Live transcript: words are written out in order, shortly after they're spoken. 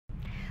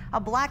A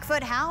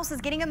Blackfoot house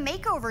is getting a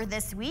makeover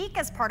this week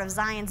as part of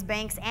Zions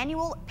Bank's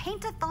annual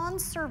Paint-A-Thon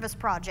service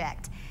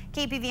project.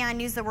 KPVI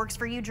News that works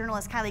for you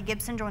journalist Kylie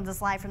Gibson joins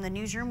us live from the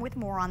newsroom with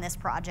more on this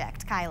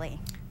project. Kylie.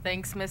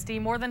 Thanks, Misty.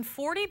 More than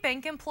 40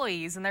 bank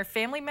employees and their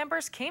family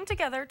members came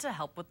together to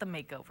help with the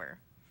makeover.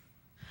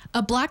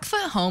 A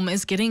Blackfoot home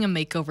is getting a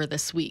makeover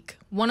this week,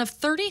 one of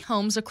 30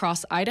 homes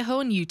across Idaho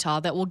and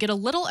Utah that will get a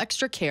little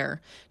extra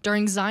care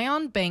during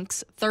Zions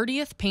Bank's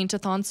 30th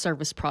Paint-A-Thon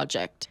service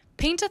project.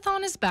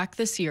 Paint-A-Thon is back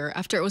this year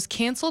after it was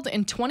canceled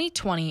in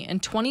 2020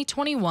 and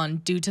 2021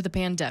 due to the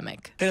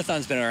pandemic.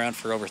 Paint-A-Thon's been around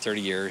for over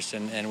 30 years,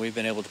 and we've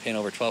been able to paint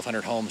over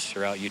 1,200 homes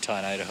throughout Utah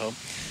and Idaho.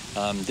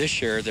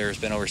 This year, there's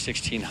been over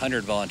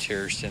 1,600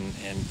 volunteers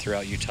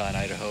throughout Utah and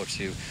Idaho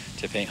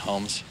to paint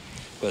homes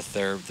with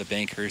the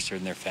bankers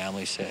and their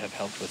families that have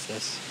helped with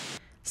this.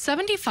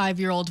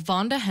 75-year-old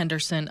Vonda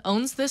Henderson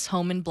owns this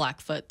home in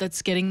Blackfoot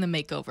that's getting the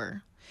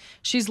makeover.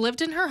 She's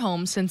lived in her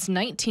home since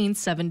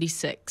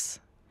 1976.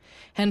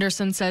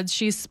 Henderson said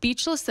she's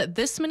speechless that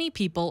this many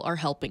people are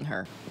helping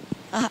her.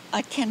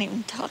 I can't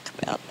even talk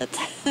about it.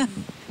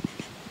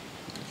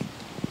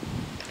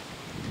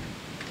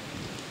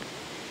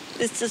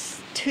 This is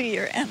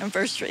 2-year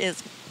anniversary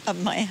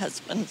of my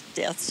husband's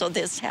death, so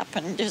this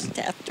happened just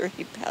after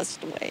he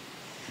passed away.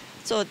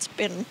 So it's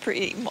been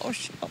pretty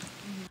emotional.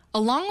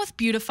 Along with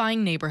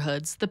beautifying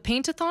neighborhoods, the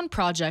Paint-A-Thon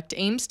project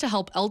aims to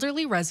help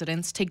elderly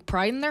residents take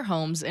pride in their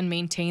homes and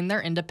maintain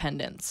their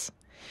independence.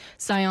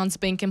 Zions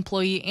Bank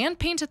employee and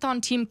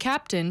Paint-A-Thon team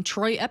captain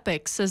Troy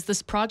Epic says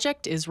this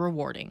project is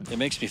rewarding. It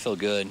makes me feel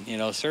good. You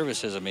know,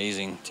 service is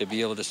amazing. To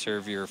be able to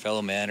serve your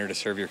fellow man or to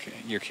serve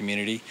your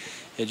community,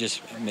 it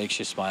just makes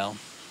you smile.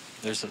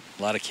 There's a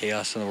lot of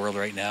chaos in the world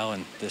right now,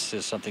 and this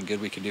is something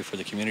good we can do for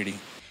the community.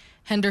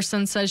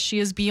 Henderson says she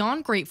is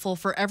beyond grateful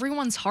for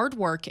everyone's hard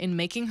work in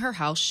making her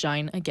house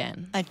shine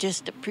again. I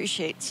just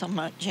appreciate so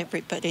much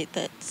everybody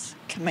that's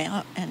come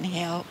out and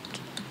helped.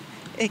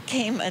 It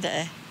came at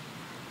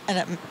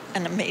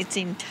an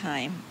amazing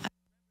time.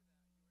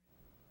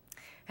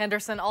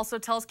 Henderson also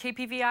tells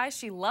KPVI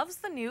she loves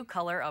the new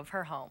color of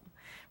her home.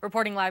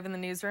 Reporting live in the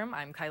newsroom,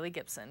 I'm Kylie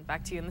Gibson.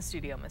 Back to you in the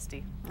studio,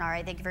 Misty. All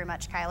right, thank you very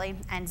much, Kylie.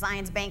 And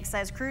Zions Bank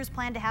says crews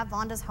plan to have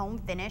Vonda's home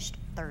finished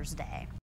Thursday.